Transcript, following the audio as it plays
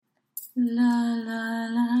La la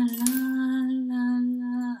la la la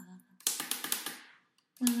la.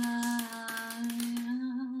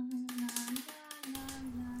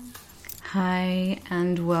 Hi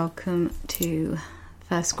and welcome to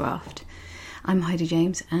First Draft. I'm Heidi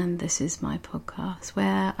James and this is my podcast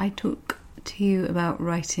where I talk to you about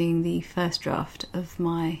writing the first draft of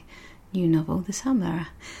my new novel, The Summer.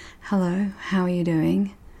 Hello, how are you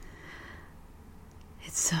doing?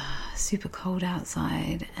 It's super cold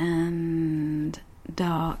outside and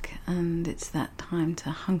dark, and it's that time to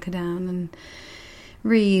hunker down and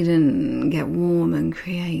read and get warm and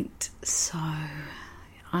create. So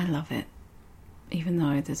I love it, even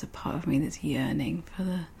though there's a part of me that's yearning for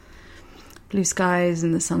the blue skies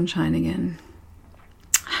and the sunshine again.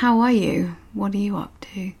 How are you? What are you up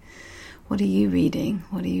to? What are you reading?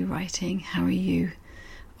 What are you writing? How are you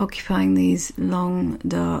occupying these long,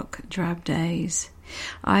 dark, drab days?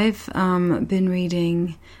 I've been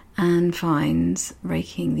reading Anne Fine's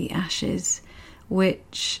Raking the Ashes,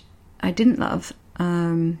 which I didn't love,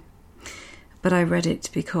 but I read it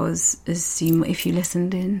because, if you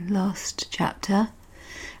listened in last chapter,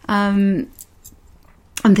 I'm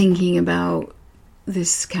thinking about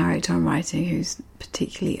this character I'm writing who's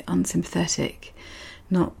particularly unsympathetic,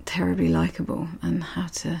 not terribly likeable, and how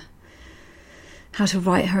to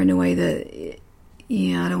write her in a way that,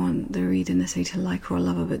 I don't want the reader necessarily to like her or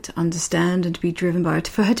love her, but to understand and to be driven by her,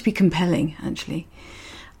 for her to be compelling, actually.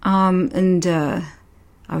 I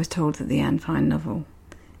was told that the Anne Fine novel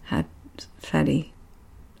had fairly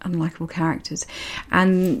unlikable characters,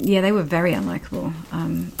 and they were very unlikable.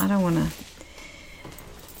 I don't want to.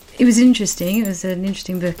 It was interesting. It was an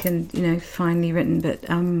interesting book, and finely written, but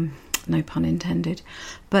no pun intended.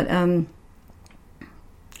 But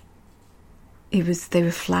they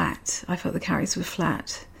were flat. I felt the characters were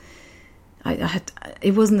flat.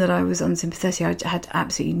 It wasn't that I was unsympathetic. I had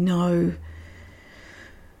absolutely there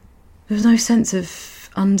was no sense of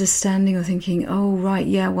understanding or thinking, oh right,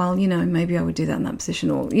 yeah, well, maybe I would do that in that position,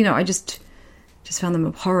 or I just found them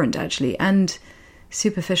abhorrent, actually, and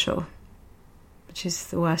superficial, which is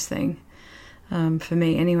the worst thing for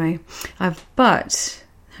me anyway. But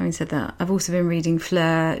having said that, I've also been reading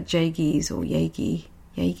Fleur Jaeggy's, or Jaeggy,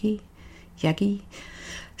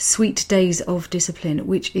 Sweet Days of Discipline,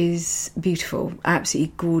 which is beautiful,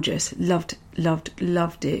 absolutely gorgeous. Loved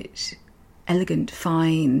it. Elegant,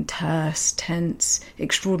 fine, terse, tense,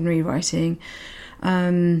 extraordinary writing,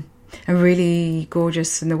 and really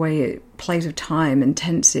gorgeous in the way it plays with time and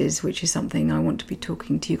tenses, which is something I want to be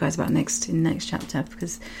talking to you guys about in the next chapter,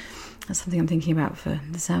 because that's something I'm thinking about for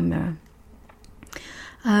the Sound Mirror.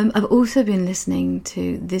 I've also been listening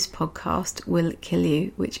to this podcast, Will It Kill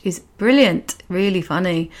You, which is brilliant, really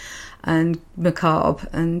funny and macabre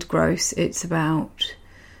and gross. It's about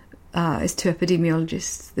it's two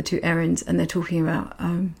epidemiologists, the two Erins, and they're talking about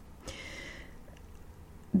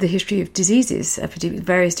the history of diseases,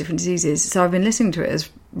 various different diseases. So I've been listening to it as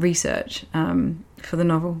research for the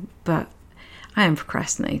novel, but I am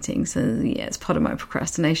procrastinating, so it's part of my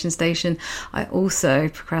procrastination station. I also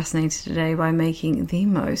procrastinated today by making the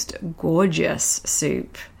most gorgeous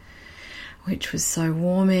soup, which was so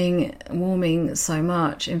warming so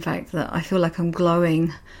much, in fact, that I feel like I'm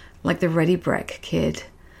glowing like the Ready Brek kid.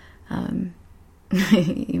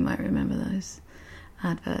 You might remember those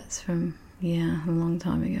adverts from a long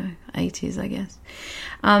time ago, 80s, I guess.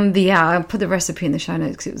 I'll put the recipe in the show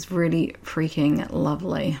notes because it was really freaking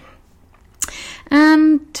lovely.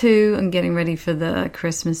 And two, I'm getting ready for the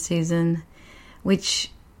Christmas season,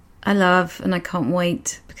 which I love, and I can't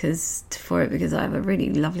wait because I have a really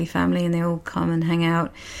lovely family and they all come and hang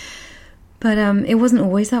out. But it wasn't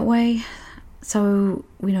always that way. So,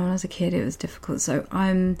 when I was a kid, it was difficult. So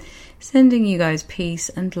I'm sending you guys peace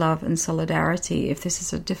and love and solidarity if this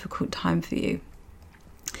is a difficult time for you.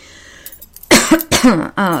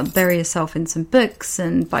 Bury yourself in some books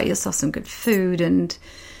and buy yourself some good food, and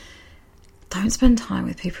don't spend time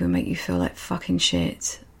with people who make you feel like fucking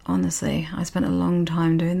shit. Honestly, I spent a long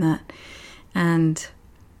time doing that, and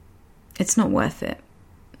it's not worth it.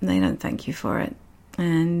 They don't thank you for it,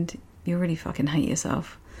 and you really fucking hate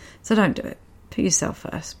yourself. So don't do it. Put yourself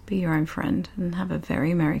first. Be your own friend, and have a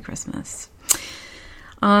very Merry Christmas.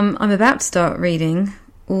 I'm about to start reading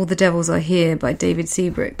All the Devils Are Here by David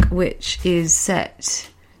Seabrook, which is set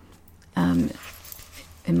in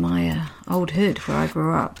my old hood where I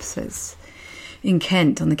grew up. So it's in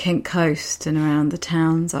Kent, on the Kent coast, and around the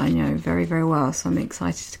towns I know very, very well. So I'm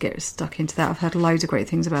excited to get stuck into that. I've heard loads of great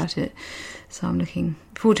things about it, so I'm looking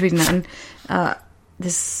forward to reading that. And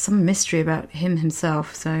there's some mystery about him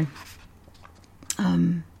himself, so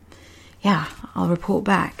I'll report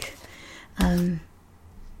back.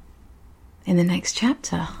 in the next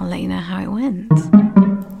chapter. I'll let you know how it went.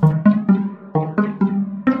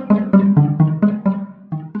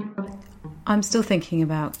 I'm still thinking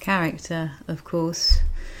about character, of course.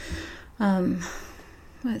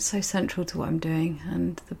 It's so central to what I'm doing,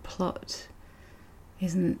 and the plot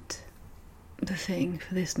isn't the thing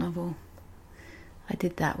for this novel. I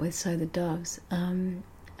did that with Sow the Doves, and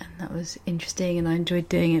that was interesting, and I enjoyed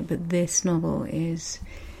doing it, but this novel is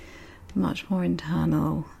much more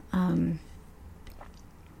internal.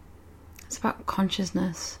 It's about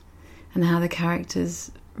consciousness and how the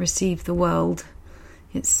characters receive the world,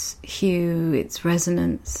 its hue, its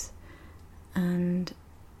resonance, and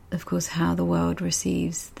of course how the world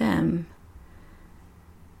receives them,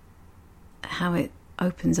 how it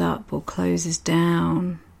opens up or closes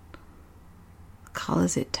down,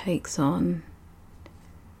 colours it takes on,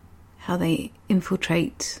 how they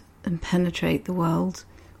infiltrate and penetrate the world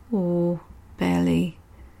or barely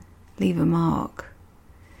leave a mark.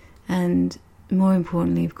 And more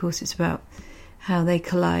importantly, of course, it's about how they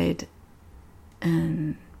collide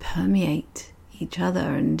and permeate each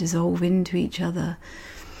other and dissolve into each other,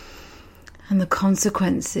 and the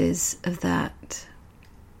consequences of that.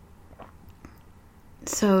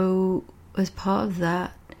 So as part of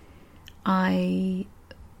that, I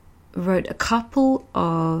wrote a couple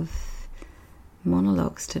of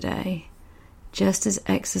monologues today, just as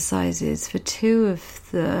exercises for two of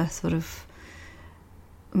the sort of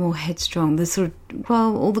more headstrong, the sort of,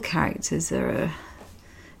 well, all the characters are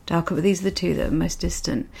darker, but these are the two that are most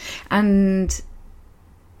distant. And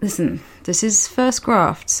listen, this is first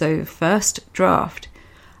draft,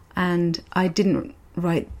 and I didn't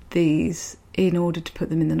write these in order to put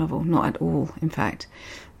them in the novel, not at all, in fact,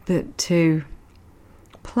 but to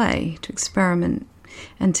play, to experiment,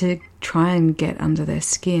 and to try and get under their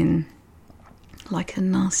skin like a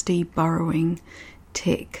nasty burrowing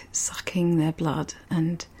tick, sucking their blood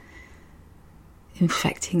and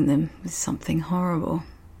infecting them with something horrible.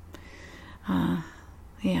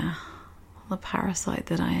 The parasite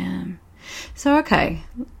that I am. So, okay,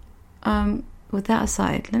 with that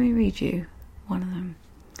aside, let me read you one of them.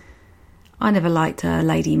 I never liked her,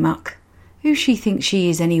 Lady Muck. Who she thinks she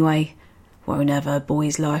is anyway? Won't have her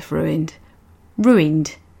boy's life ruined.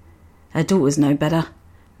 Ruined? Her daughter's no better.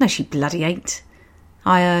 No, she bloody ain't.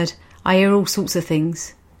 I hear all sorts of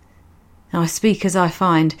things. I speak as I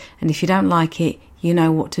find, and if you don't like it, you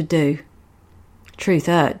know what to do. Truth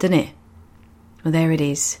hurt, doesn't it? Well, there it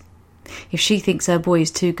is. If she thinks her boy is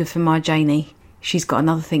too good for my Janie, she's got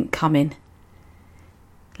another thing coming.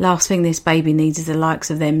 Last thing this baby needs is the likes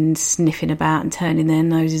of them sniffing about and turning their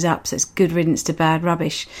noses up, so it's good riddance to bad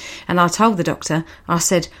rubbish. And I told the doctor, I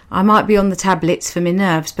said, I might be on the tablets for my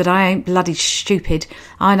nerves, but I ain't bloody stupid.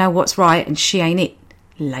 I know what's right, and she ain't it.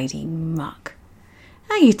 Lady Muck.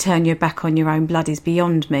 How you turn your back on your own blood is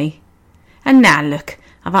beyond me. And now look,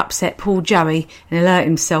 I've upset poor Joey, and he'll hurt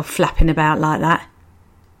himself flapping about like that.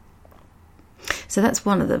 So that's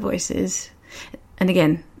one of the voices. And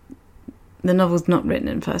again, the novel's not written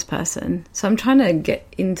in first person, so I'm trying to get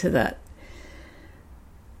into that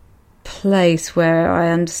place where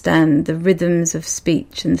I understand the rhythms of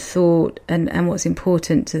speech and thought and what's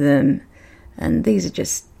important to them. And these are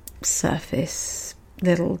just surface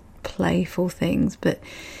little playful things, but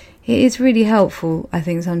it is really helpful, I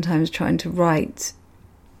think, sometimes trying to write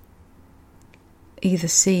either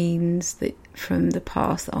scenes that from the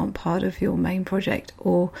past that aren't part of your main project,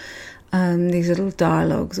 or these little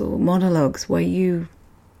dialogues or monologues where you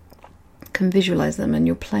can visualise them and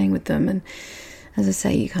you're playing with them, and as I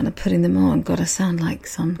say, you're kind of putting them on. God, I sound like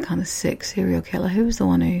some kind of sick serial killer. Who was the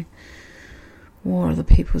one who wore other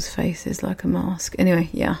people's faces like a mask? Anyway,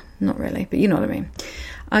 yeah, not really, but you know what I mean.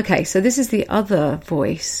 Okay, so this is the other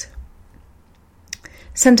voice.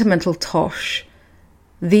 Sentimental tosh.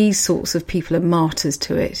 These sorts of people are martyrs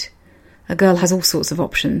to it. A girl has all sorts of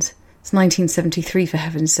options. It's 1973, for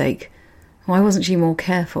heaven's sake. Why wasn't she more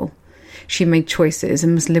careful? She made choices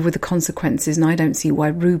and must live with the consequences, and I don't see why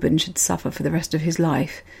Reuben should suffer for the rest of his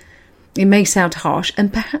life. It may sound harsh,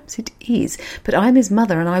 and perhaps it is, but I'm his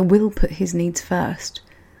mother and I will put his needs first.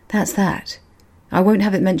 That's that. I won't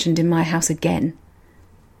have it mentioned in my house again.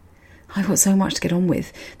 I've got so much to get on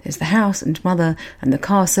with. There's the house and mother and the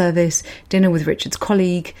car service, dinner with Richard's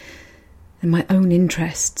colleague, and my own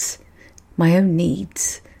interests, my own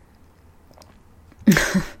needs.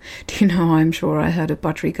 Do you know, I'm sure I heard a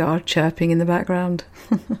buttery guard chirping in the background.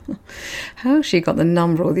 How she got the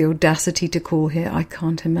number or the audacity to call here, I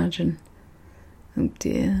can't imagine. Oh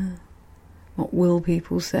dear, what will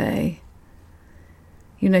people say?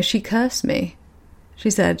 You know, she cursed me. She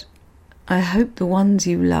said, I hope the ones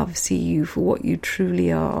you love see you for what you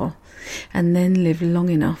truly are, and then live long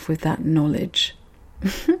enough with that knowledge.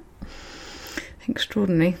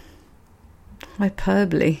 Extraordinary.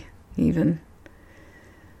 Hyperbole, even.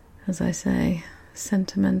 As I say,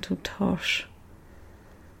 sentimental tosh.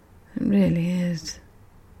 It really is.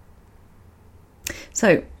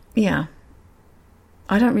 So, yeah.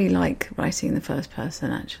 I don't really like writing in the first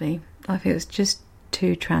person, actually. I feel it's just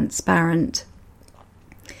too transparent.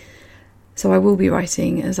 So I will be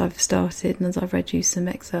writing as I've started and as I've read you some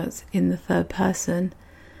excerpts in the third person.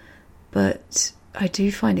 But I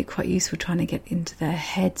do find it quite useful trying to get into their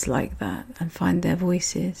heads like that and find their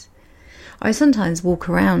voices. I sometimes walk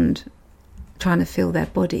around trying to feel their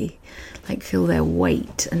body, like feel their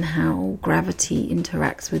weight and how gravity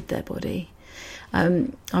interacts with their body.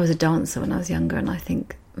 I was a dancer when I was younger, and I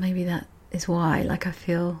think maybe that is why, like, I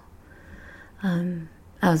feel,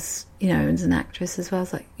 as an actress as well,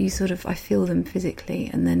 it's like I feel them physically,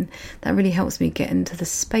 and then that really helps me get into the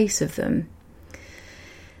space of them.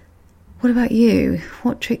 What about you?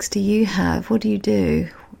 What tricks do you have? What do you do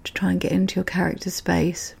to try and get into your character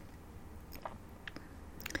space?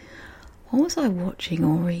 What was I watching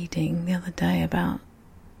or reading the other day about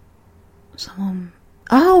someone?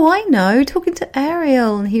 Oh, I know, talking to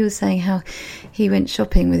Ariel, and he was saying how he went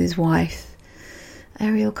shopping with his wife.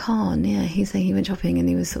 Ariel Khan, yeah, he's saying he went shopping and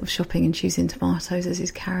he was sort of shopping and choosing tomatoes as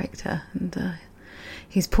his character, and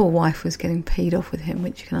his poor wife was getting peed off with him,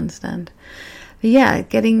 which you can understand. But yeah,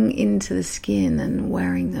 getting into the skin and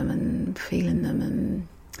wearing them and feeling them and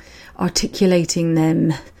articulating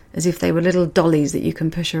them as if they were little dollies that you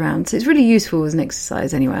can push around. So it's really useful as an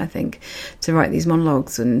exercise anyway, I think, to write these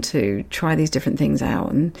monologues and to try these different things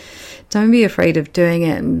out. And don't be afraid of doing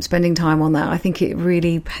it and spending time on that. I think it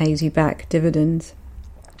really pays you back dividends.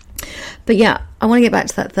 But yeah, I want to get back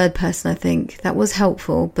to that third person, I think. That was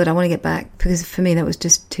helpful, but I want to get back because for me that was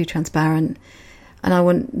just too transparent. And I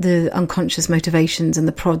want the unconscious motivations and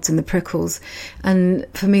the prods and the prickles. And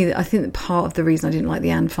for me, I think that part of the reason I didn't like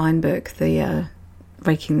the Anne Fine book, the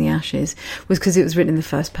Raking the Ashes, was because it was written in the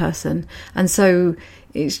first person. And so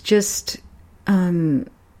it's just... what am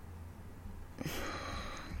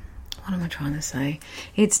I trying to say?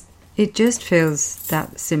 It just feels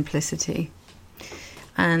that simplicity.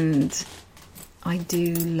 And I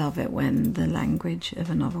do love it when the language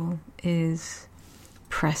of a novel is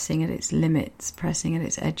pressing at its limits, pressing at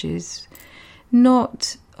its edges,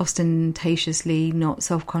 not ostentatiously, not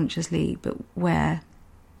self-consciously, but where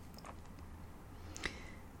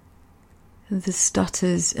the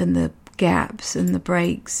stutters and the gaps and the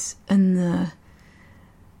breaks and the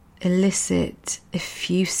illicit,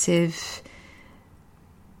 effusive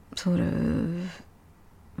sort of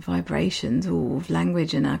vibrations all of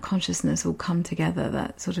language and our consciousness all come together,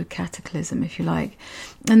 that sort of cataclysm, if you like.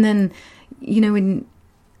 And then, when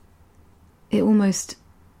it almost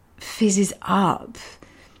fizzes up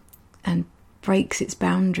and breaks its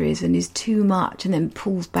boundaries and is too much and then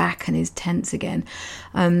pulls back and is tense again.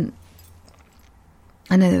 I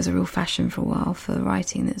know there was a real fashion for a while for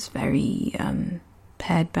writing that's very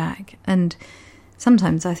pared back, and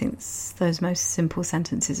sometimes I think those most simple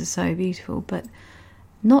sentences are so beautiful, but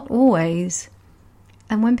not always.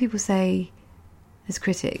 And when people say, as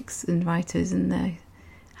critics and writers, and they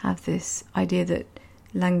have this idea that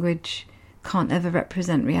language can't ever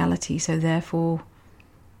represent reality, so therefore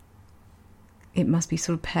it must be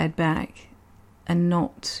sort of pared back and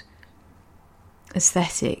not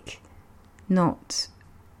aesthetic, not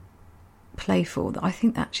playful. I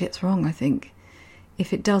think actually it's wrong. I think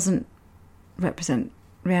if it doesn't represent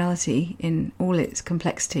reality in all its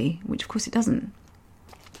complexity, which of course it doesn't,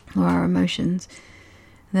 or our emotions,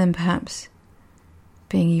 then perhaps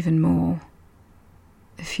being even more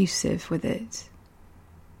effusive with it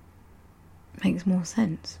makes more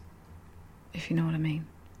sense, if you know what I mean.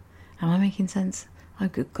 Am I making sense? Oh,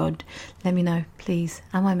 good God, let me know, please.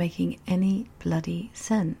 Am I making any bloody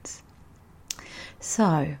sense?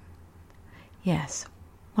 So, yes,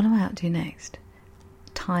 what am I out to next?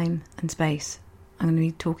 Time and space. I'm going to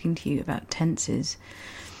be talking to you about tenses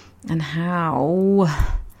and how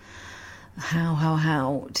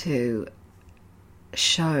to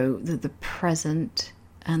show that the present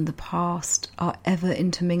and the past are ever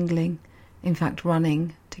intermingling, in fact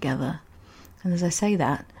running together. And as I say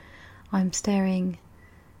that, I'm staring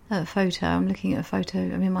at a photo. I'm looking at a photo.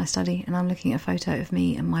 I'm in my study and I'm looking at a photo of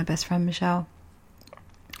me and my best friend Michelle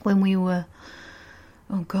when we were,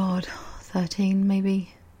 13,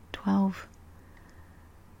 maybe 12,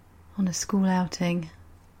 on a school outing.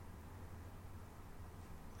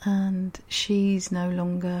 And she's no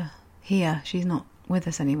longer here. She's not with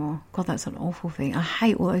us anymore. God, that's an awful thing. I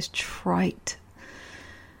hate all those trite...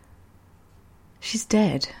 She's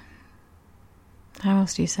dead. How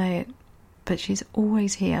else do you say it? But she's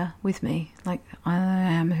always here with me. Like, I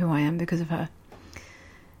am who I am because of her.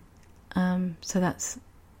 So that's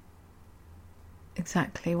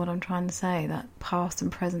exactly what I'm trying to say. That past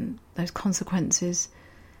and present, those consequences,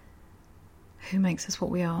 who makes us what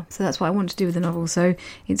we are. So that's what I want to do with the novel. So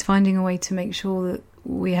it's finding a way to make sure that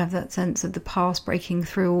we have that sense of the past breaking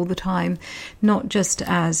through all the time, not just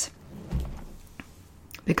as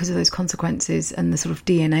because of those consequences and the sort of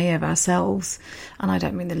DNA of ourselves. And I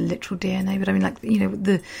don't mean the literal DNA, but I mean, like, you know,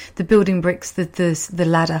 the building bricks, the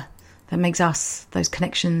ladder that makes us, those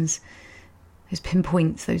connections, those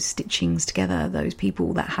pinpoints, those stitchings together, those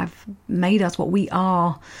people that have made us what we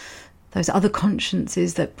are, those other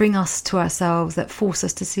consciences that bring us to ourselves, that force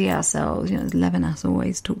us to see ourselves, you know, as Levinas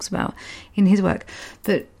always talks about in his work.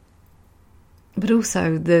 But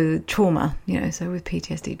also the trauma, you know, so with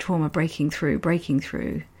PTSD, trauma breaking through,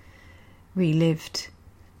 relived,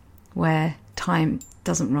 where time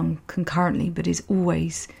doesn't run concurrently, but is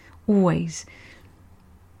always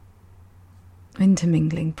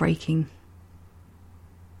intermingling, breaking,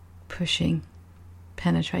 pushing,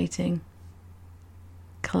 penetrating,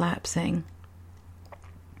 collapsing.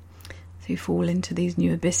 So you fall into these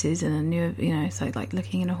new abysses and a new, you know, so like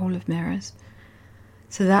looking in a hall of mirrors.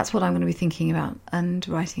 So that's what I'm going to be thinking about and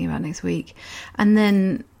writing about next week. And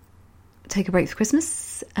then take a break for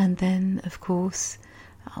Christmas. And then, of course,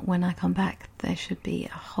 when I come back, there should be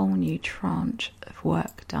a whole new tranche of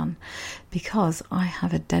work done, because I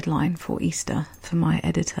have a deadline for Easter for my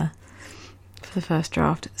editor for the first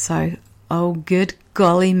draft. So, oh, good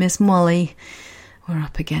golly, Miss Molly, we're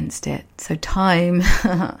up against it. So time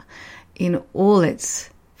in all its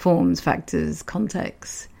forms, factors,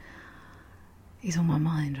 contexts, is on my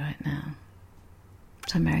mind right now.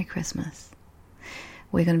 So Merry Christmas.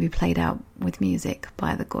 We're going to be played out with music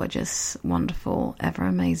by the gorgeous, wonderful, ever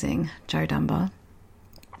amazing Jo Dunbar.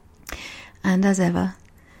 And as ever,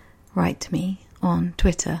 write to me on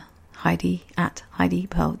Twitter, Heidi at Heidi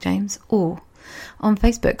Pearl James, or on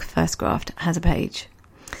Facebook, First Draft has a page,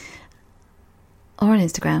 or on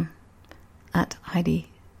Instagram at Heidi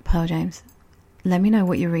Pearl James. Let me know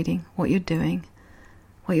what you're reading, what you're doing,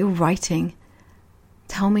 what you're writing.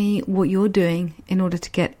 Tell me what you're doing in order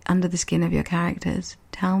to get under the skin of your characters.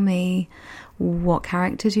 Tell me what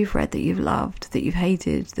characters you've read that you've loved, that you've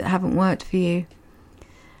hated, that haven't worked for you.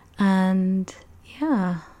 And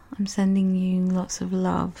yeah, I'm sending you lots of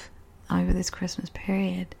love over this Christmas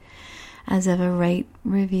period. As ever, rate,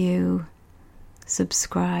 review,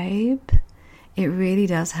 subscribe. It really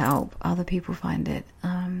does help other people find it.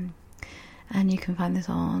 And you can find this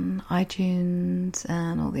on iTunes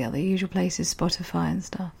and all the other usual places, Spotify and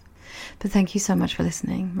stuff. But thank you so much for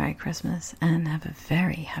listening. Merry Christmas and have a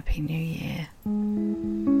very happy New Year.